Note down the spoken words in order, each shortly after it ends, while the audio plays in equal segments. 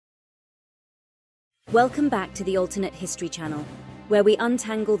Welcome back to the Alternate History Channel, where we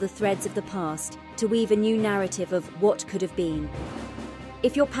untangle the threads of the past to weave a new narrative of what could have been.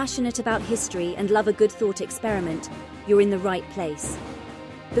 If you're passionate about history and love a good thought experiment, you're in the right place.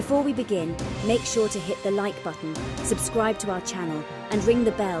 Before we begin, make sure to hit the like button, subscribe to our channel, and ring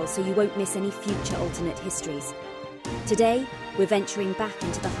the bell so you won't miss any future alternate histories. Today, we're venturing back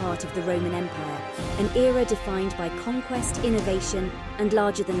into the heart of the Roman Empire, an era defined by conquest, innovation, and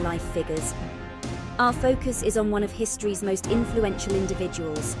larger-than-life figures. Our focus is on one of history's most influential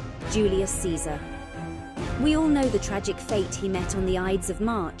individuals, Julius Caesar. We all know the tragic fate he met on the Ides of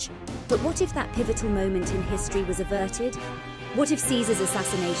March, but what if that pivotal moment in history was averted? What if Caesar's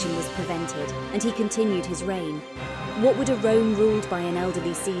assassination was prevented and he continued his reign? What would a Rome ruled by an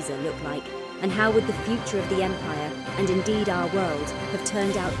elderly Caesar look like? And how would the future of the empire, and indeed our world, have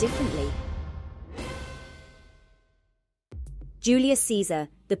turned out differently? Julius Caesar,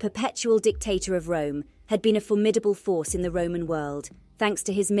 the perpetual dictator of Rome, had been a formidable force in the Roman world, thanks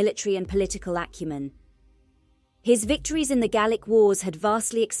to his military and political acumen. His victories in the Gallic Wars had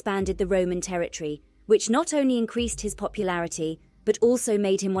vastly expanded the Roman territory, which not only increased his popularity, but also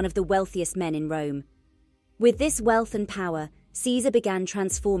made him one of the wealthiest men in Rome. With this wealth and power, Caesar began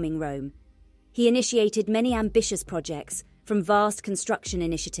transforming Rome. He initiated many ambitious projects, from vast construction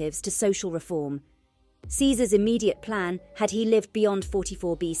initiatives to social reform. Caesar's immediate plan, had he lived beyond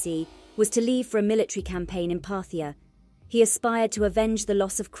 44 BC, was to leave for a military campaign in Parthia. He aspired to avenge the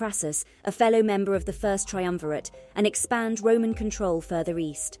loss of Crassus, a fellow member of the First Triumvirate, and expand Roman control further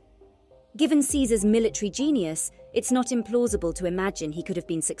east. Given Caesar's military genius, it's not implausible to imagine he could have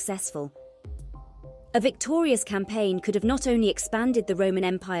been successful. A victorious campaign could have not only expanded the Roman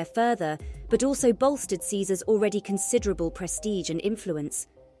Empire further, but also bolstered Caesar's already considerable prestige and influence.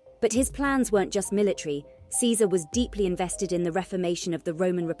 But his plans weren't just military. Caesar was deeply invested in the reformation of the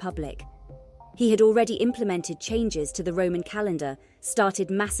Roman Republic. He had already implemented changes to the Roman calendar,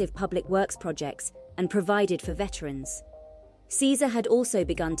 started massive public works projects, and provided for veterans. Caesar had also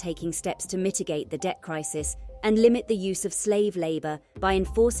begun taking steps to mitigate the debt crisis and limit the use of slave labor by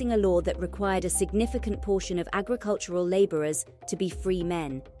enforcing a law that required a significant portion of agricultural laborers to be free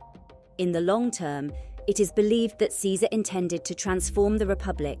men. In the long term, it is believed that Caesar intended to transform the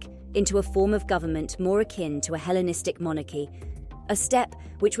Republic into a form of government more akin to a Hellenistic monarchy, a step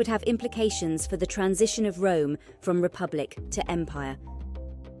which would have implications for the transition of Rome from republic to empire.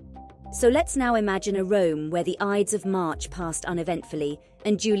 So let's now imagine a Rome where the Ides of March passed uneventfully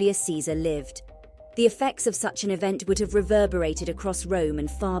and Julius Caesar lived. The effects of such an event would have reverberated across Rome and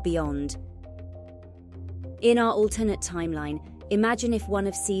far beyond. In our alternate timeline, imagine if one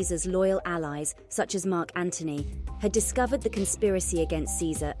of Caesar's loyal allies, such as Mark Antony, had discovered the conspiracy against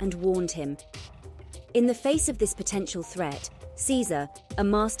Caesar and warned him. In the face of this potential threat, Caesar, a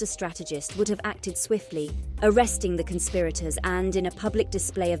master strategist, would have acted swiftly, arresting the conspirators and, in a public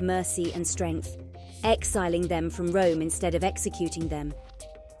display of mercy and strength, exiling them from Rome instead of executing them.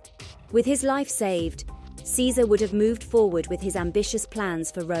 With his life saved, Caesar would have moved forward with his ambitious plans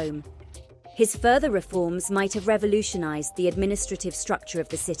for Rome. His further reforms might have revolutionized the administrative structure of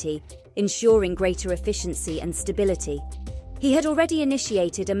the city, ensuring greater efficiency and stability. He had already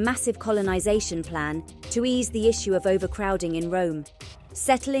initiated a massive colonization plan to ease the issue of overcrowding in Rome,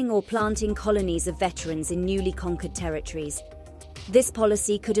 settling or planting colonies of veterans in newly conquered territories. This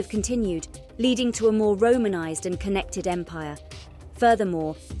policy could have continued, leading to a more Romanized and connected empire.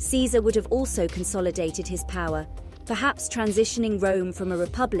 Furthermore, Caesar would have also consolidated his power, perhaps transitioning Rome from a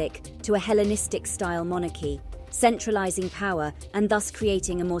republic to a Hellenistic-style monarchy, centralizing power and thus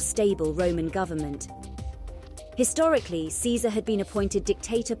creating a more stable Roman government. Historically, Caesar had been appointed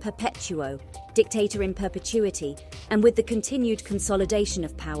dictator perpetuo, dictator in perpetuity, and with the continued consolidation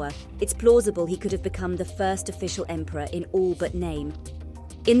of power, it's plausible he could have become the first official emperor in all but name.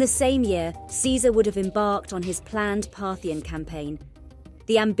 In the same year, Caesar would have embarked on his planned Parthian campaign.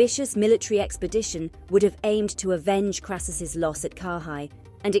 The ambitious military expedition would have aimed to avenge Crassus's loss at Carrhae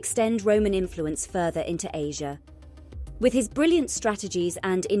and extend Roman influence further into Asia. With his brilliant strategies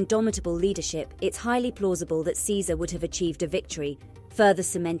and indomitable leadership, it's highly plausible that Caesar would have achieved a victory, further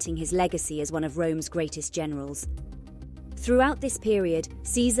cementing his legacy as one of Rome's greatest generals. Throughout this period,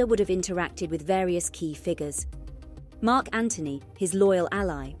 Caesar would have interacted with various key figures. Mark Antony, his loyal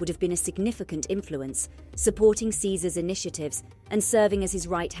ally, would have been a significant influence, supporting Caesar's initiatives and serving as his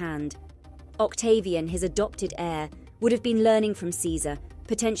right hand. Octavian, his adopted heir, would have been learning from Caesar,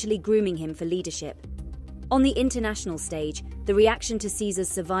 potentially grooming him for leadership. On the international stage, the reaction to Caesar's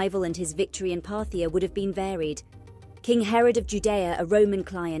survival and his victory in Parthia would have been varied. King Herod of Judea, a Roman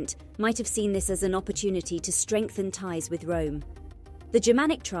client, might have seen this as an opportunity to strengthen ties with Rome. The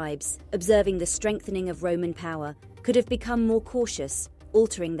Germanic tribes, observing the strengthening of Roman power, could have become more cautious,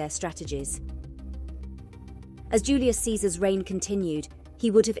 altering their strategies. As Julius Caesar's reign continued,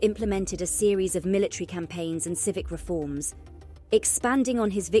 he would have implemented a series of military campaigns and civic reforms. Expanding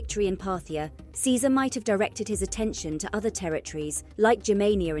on his victory in Parthia, Caesar might have directed his attention to other territories, like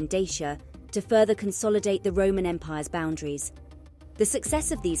Germania and Dacia, to further consolidate the Roman Empire's boundaries. The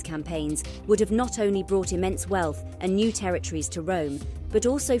success of these campaigns would have not only brought immense wealth and new territories to Rome, but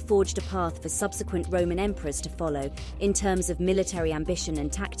also forged a path for subsequent Roman emperors to follow in terms of military ambition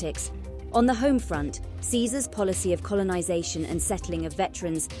and tactics. On the home front, Caesar's policy of colonization and settling of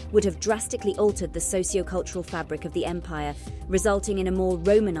veterans would have drastically altered the socio-cultural fabric of the empire, resulting in a more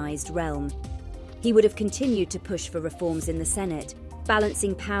Romanized realm. He would have continued to push for reforms in the Senate,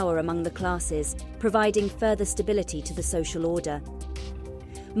 balancing power among the classes, providing further stability to the social order.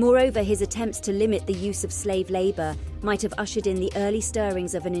 Moreover, his attempts to limit the use of slave labor might have ushered in the early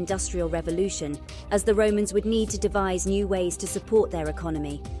stirrings of an industrial revolution, as the Romans would need to devise new ways to support their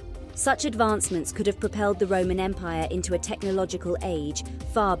economy. Such advancements could have propelled the Roman Empire into a technological age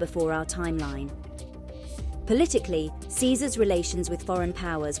far before our timeline. Politically, Caesar's relations with foreign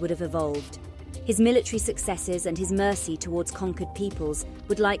powers would have evolved. His military successes and his mercy towards conquered peoples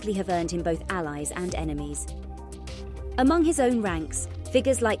would likely have earned him both allies and enemies. Among his own ranks,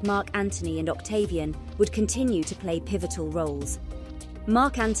 figures like Mark Antony and Octavian would continue to play pivotal roles.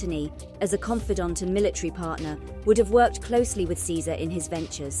 Mark Antony, as a confidant and military partner, would have worked closely with Caesar in his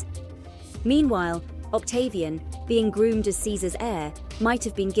ventures. Meanwhile, Octavian, being groomed as Caesar's heir, might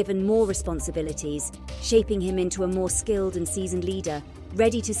have been given more responsibilities, shaping him into a more skilled and seasoned leader,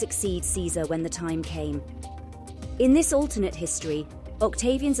 ready to succeed Caesar when the time came. In this alternate history,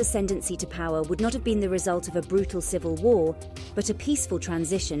 Octavian's ascendancy to power would not have been the result of a brutal civil war, but a peaceful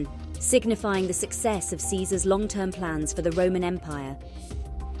transition, signifying the success of Caesar's long-term plans for the Roman Empire.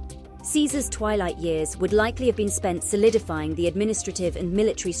 Caesar's twilight years would likely have been spent solidifying the administrative and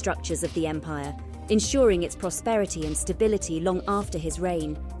military structures of the empire, ensuring its prosperity and stability long after his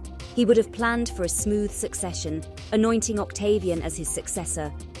reign. He would have planned for a smooth succession, anointing Octavian as his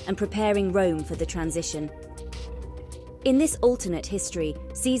successor, and preparing Rome for the transition. In this alternate history,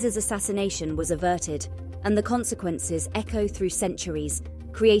 Caesar's assassination was averted, and the consequences echo through centuries,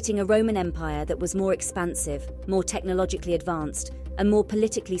 creating a Roman Empire that was more expansive, more technologically advanced, and more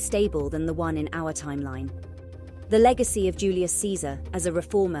politically stable than the one in our timeline. The legacy of Julius Caesar as a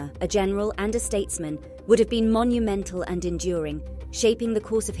reformer, a general, and a statesman would have been monumental and enduring, shaping the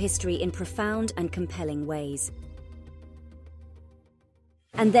course of history in profound and compelling ways.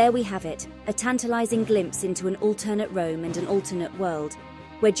 And there we have it, a tantalizing glimpse into an alternate Rome and an alternate world,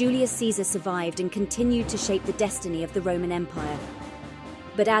 where Julius Caesar survived and continued to shape the destiny of the Roman Empire.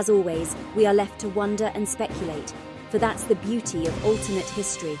 But as always, we are left to wonder and speculate, for that's the beauty of alternate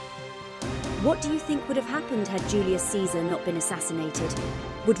history. What do you think would have happened had Julius Caesar not been assassinated?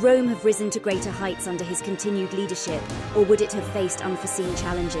 Would Rome have risen to greater heights under his continued leadership, or would it have faced unforeseen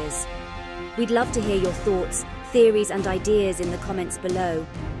challenges? We'd love to hear your thoughts, theories and ideas in the comments below.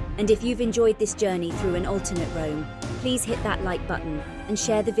 And if you've enjoyed this journey through an alternate Rome, please hit that like button and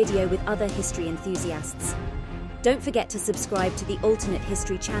share the video with other history enthusiasts. Don't forget to subscribe to the Alternate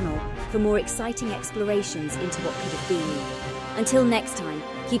History channel for more exciting explorations into what could have been. Until next time,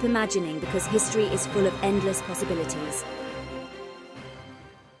 keep imagining, because history is full of endless possibilities.